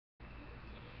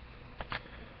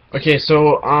Okay,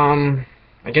 so I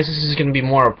guess this is going to be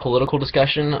more a political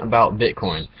discussion about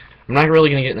Bitcoin. I'm not really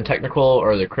going to get in the technical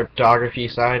or the cryptography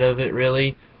side of it,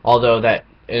 really, although that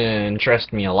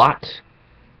interests me a lot.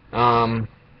 Um,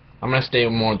 I'm going to stay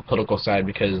more on the political side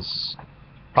because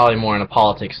probably more into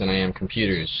politics than I am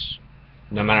computers.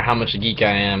 No matter how much a geek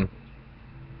I am,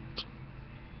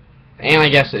 and I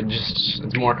guess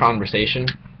it's more conversation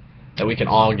that we can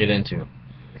all get into.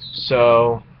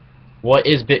 So, what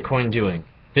is Bitcoin doing?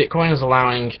 Bitcoin is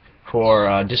allowing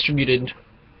for distributed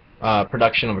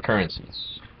production of a currency,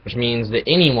 which means that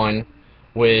anyone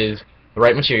with the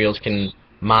right materials can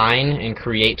mine and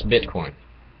create Bitcoin,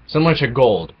 similar to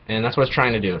gold, and that's what it's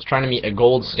trying to do. It's trying to meet a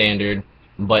gold standard,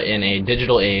 but in a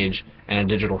digital age and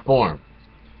a digital form.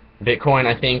 Bitcoin,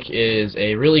 I think, is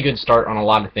a really good start on a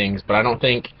lot of things, but I don't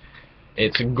think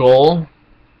its goal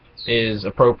is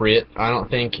appropriate. I don't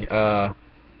think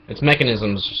its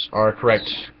mechanisms are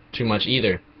correct too much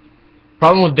either.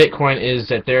 Problem with Bitcoin is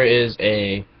that there is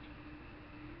a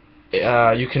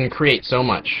you can create so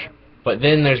much, but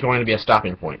then there's going to be a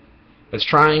stopping point. It's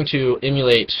trying to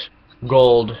emulate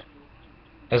gold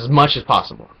as much as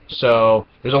possible. So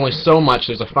there's only so much,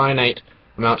 there's a finite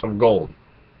amount of gold.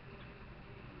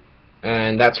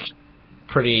 And that's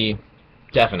pretty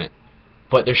definite.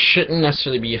 But there shouldn't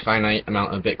necessarily be a finite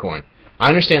amount of Bitcoin. I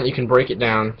understand that you can break it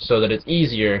down so that it's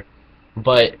easier,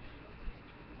 but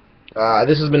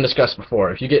this has been discussed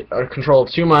before. If you get control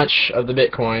of too much of the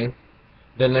Bitcoin,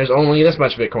 then there's only this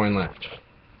much Bitcoin left.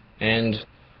 And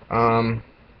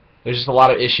there's just a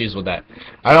lot of issues with that.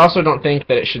 I also don't think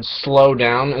that it should slow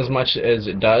down as much as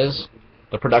it does,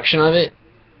 the production of it.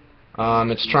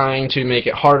 It's trying to make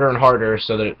it harder and harder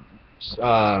so that it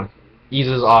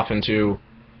eases off until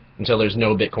there's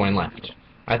no Bitcoin left.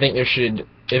 I think there should,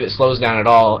 if it slows down at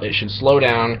all, it should slow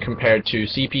down compared to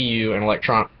CPU and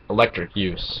electric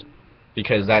use,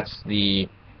 because that's the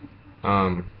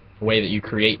way that you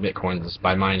create Bitcoins is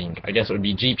by mining. I guess it would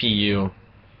be GPU,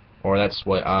 or that's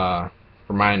what,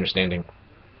 from my understanding.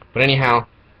 But anyhow,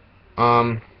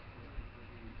 so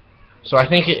I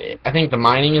think the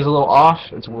mining is a little off.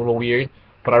 It's a little weird,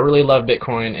 but I really love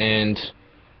Bitcoin, and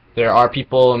there are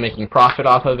people making profit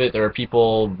off of it. There are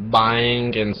people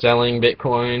buying and selling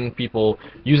Bitcoin, people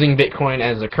using Bitcoin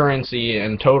as a currency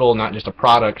in total, not just a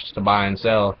product to buy and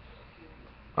sell.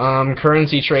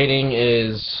 Currency trading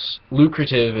is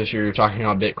lucrative if you're talking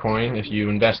about Bitcoin. If you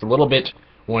invest a little bit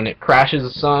when it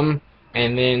crashes some,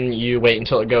 and then you wait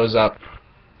until it goes up.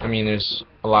 I mean, there's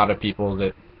a lot of people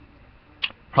that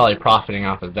probably profiting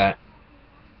off of that.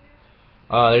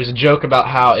 There's a joke about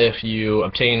how if you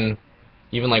obtain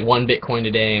even like 1 Bitcoin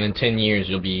today, and in 10 years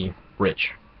you'll be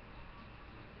rich.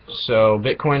 So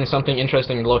Bitcoin is something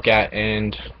interesting to look at,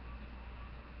 and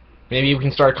maybe we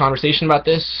can start a conversation about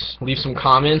this. Leave some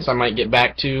comments. I might get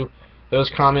back to those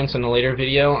comments in a later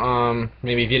video.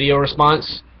 Maybe video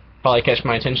response. Probably catch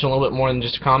my attention a little bit more than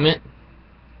just a comment.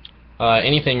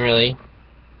 Anything really.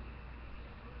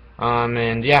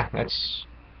 And yeah, that's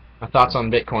my thoughts on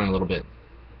Bitcoin a little bit.